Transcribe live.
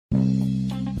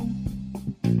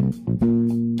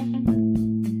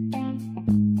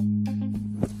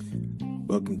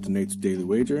to Nate's Daily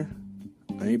Wager.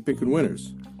 I ain't picking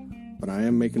winners, but I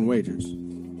am making wagers.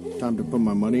 Time to put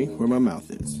my money where my mouth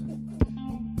is.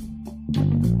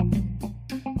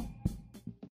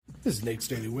 This is Nate's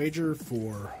Daily Wager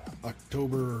for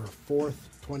October 4th,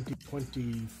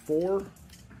 2024.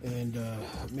 And,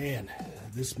 man,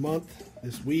 this month,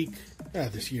 this week,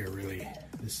 this year really,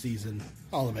 this season,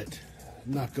 all of it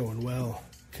not going well.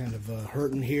 Kind of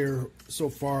hurting here. So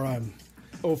far, I'm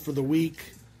 0 for the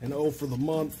week and 0 for the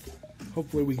month.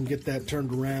 Hopefully we can get that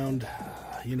turned around.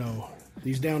 You know,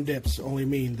 these down dips only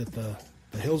mean that the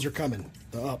hills are coming,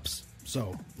 the ups.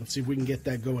 So let's see if we can get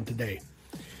that going today.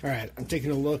 All right, I'm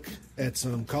taking a look at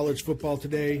some college football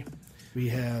today. We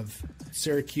have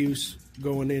Syracuse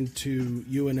going into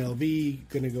UNLV,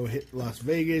 going to go hit Las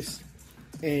Vegas.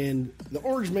 And the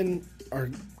Orangemen are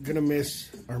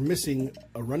missing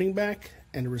a running back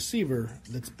and a receiver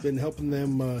that's been helping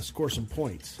them score some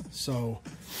points. So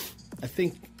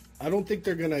I don't think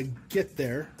they're going to get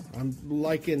there. I'm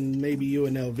liking maybe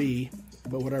UNLV,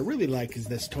 but what I really like is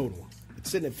this total.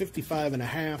 It's sitting at 55.5.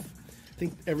 I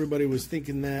think everybody was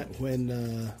thinking that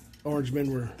when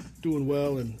Orangemen were doing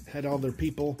well and had all their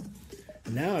people.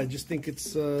 And now I just think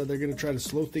it's they're going to try to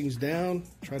slow things down,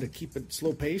 try to keep it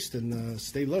slow-paced and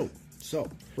stay low. So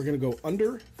we're going to go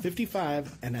under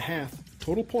 55.5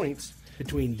 total points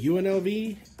between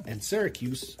UNLV and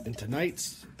Syracuse in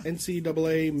tonight's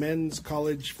NCAA men's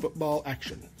college football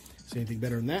action. See anything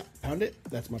better than that? Pound it.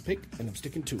 That's my pick, and I'm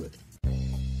sticking to it.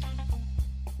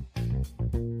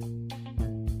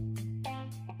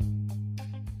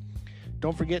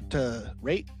 Don't forget to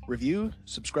rate, review,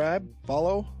 subscribe,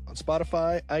 follow on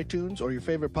Spotify, iTunes, or your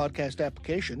favorite podcast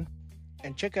application,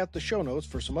 and check out the show notes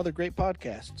for some other great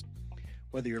podcasts.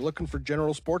 Whether you're looking for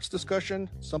general sports discussion,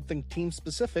 something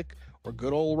team-specific, or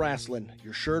good old wrestling,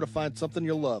 you're sure to find something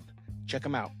you'll love. Check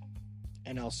them out.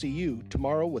 And I'll see you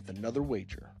tomorrow with another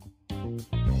wager.